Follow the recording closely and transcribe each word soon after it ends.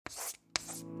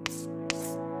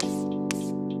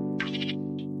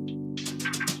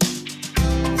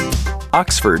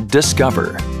Oxford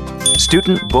Discover.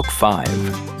 Student Book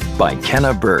 5 by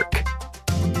Kenna Bourke.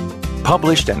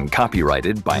 Published and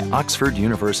copyrighted by Oxford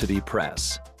University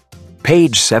Press.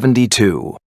 Page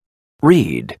 72.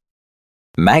 Read.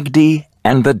 Magdi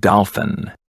and the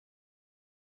Dolphin.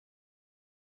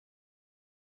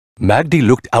 Magdi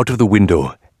looked out of the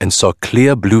window and saw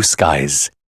clear blue skies.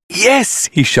 "Yes!"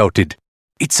 he shouted.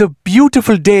 "It's a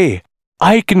beautiful day.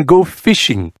 I can go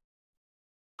fishing."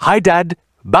 "Hi, Dad.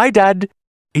 Bye, Dad.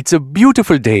 It's a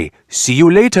beautiful day. See you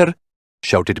later,"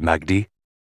 shouted Magdi.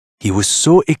 He was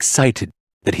so excited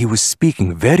that he was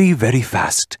speaking very, very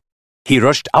fast. He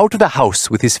rushed out of the house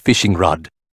with his fishing rod.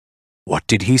 "What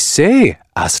did he say?"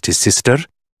 asked his sister.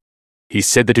 "He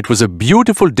said that it was a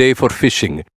beautiful day for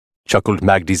fishing," chuckled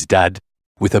Magdi's dad,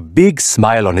 with a big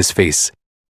smile on his face.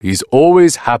 "He's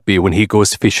always happy when he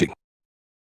goes fishing."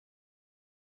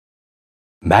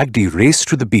 Magdi raced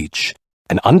to the beach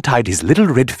and untied his little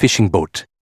red fishing boat.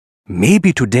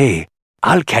 "Maybe today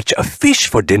I'll catch a fish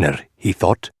for dinner," he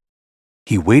thought.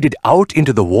 He waded out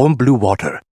into the warm blue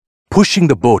water, pushing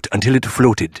the boat until it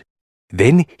floated.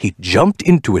 Then he jumped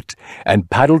into it and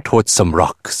paddled towards some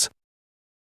rocks.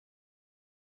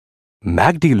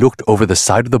 Magdi looked over the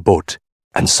side of the boat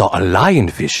and saw a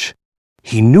lionfish.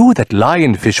 He knew that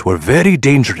lionfish were very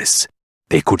dangerous.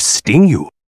 They could sting you.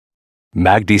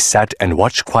 Magdi sat and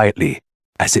watched quietly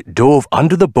as it dove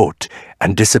under the boat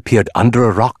and disappeared under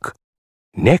a rock.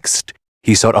 Next,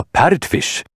 he saw a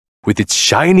parrotfish with its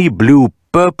shiny blue,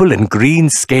 purple and green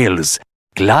scales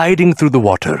gliding through the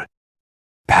water.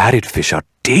 "Parrotfish are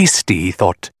tasty," he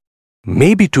thought.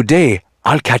 "Maybe today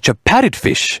I'll catch a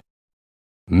parrotfish."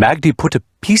 Magdi put a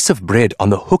piece of bread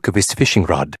on the hook of his fishing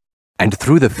rod and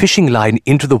threw the fishing line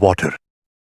into the water.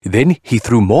 Then he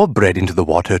threw more bread into the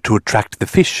water to attract the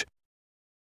fish.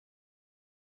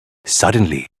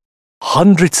 Suddenly,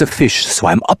 hundreds of fish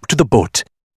swam up to the boat.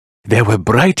 There were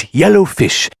bright yellow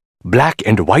fish, black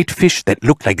and white fish that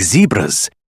looked like zebras,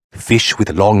 fish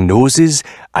with long noses,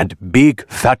 and big,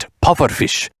 fat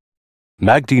pufferfish.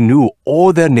 Magdi knew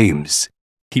all their names.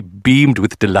 He beamed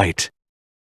with delight.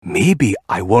 "Maybe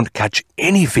I won't catch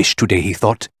any fish today," he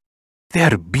thought.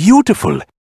 "They're beautiful.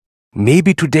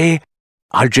 Maybe today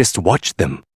I'll just watch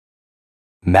them."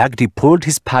 Magdi pulled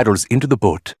his paddles into the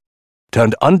boat,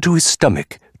 turned onto his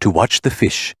stomach to watch the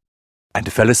fish,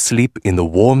 and fell asleep in the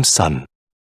warm sun.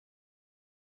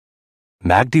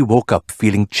 Magdi woke up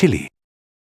feeling chilly.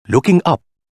 Looking up,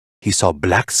 he saw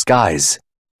black skies.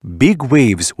 Big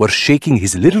waves were shaking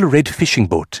his little red fishing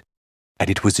boat, and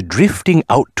it was drifting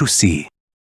out to sea.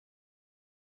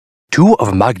 Two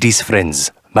of Magdi's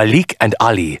friends, Malik and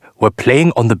Ali, were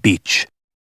playing on the beach.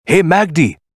 "Hey,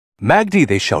 Magdi! Magdi!"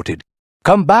 they shouted.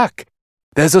 "Come back!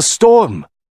 There's a storm!"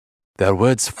 Their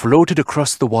words floated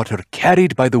across the water,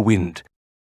 carried by the wind.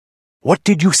 "What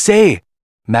did you say?"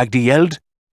 Magdi yelled.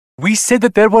 "We said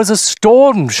that there was a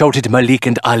storm," shouted Malik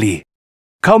and Ali.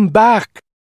 "Come back!"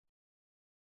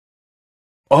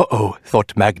 "Uh-oh,"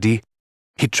 thought Magdi.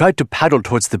 He tried to paddle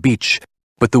towards the beach,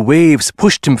 but the waves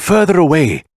pushed him further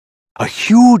away. A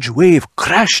huge wave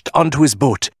crashed onto his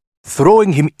boat,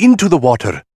 throwing him into the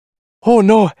water. "Oh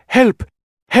no, help!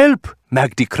 Help!"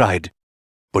 Magdi cried.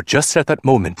 But just at that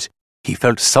moment, he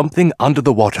felt something under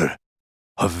the water.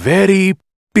 A very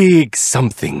big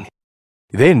something.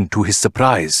 Then, to his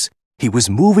surprise, he was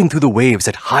moving through the waves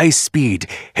at high speed,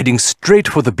 heading straight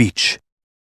for the beach.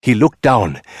 He looked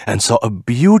down and saw a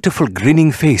beautiful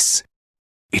grinning face.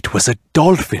 It was a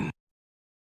dolphin.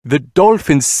 The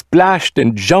dolphin splashed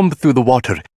and jumped through the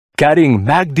water, carrying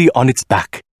Magdi on its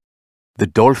back. The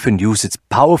dolphin used its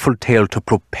powerful tail to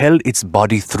propel its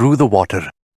body through the water.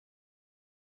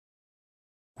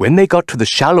 When they got to the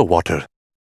shallow water,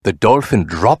 the dolphin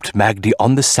dropped Magdi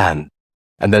on the sand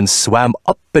and then swam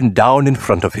up and down in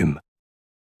front of him.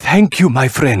 "Thank you, my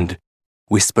friend,"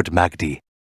 whispered Magdi.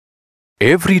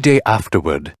 Every day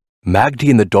afterward, Magdi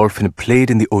and the dolphin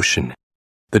played in the ocean.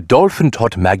 The dolphin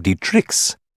taught Magdi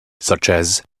tricks, such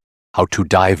as how to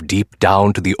dive deep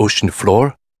down to the ocean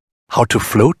floor, how to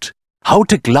float, how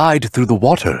to glide through the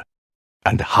water,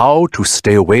 and how to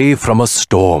stay away from a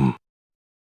storm.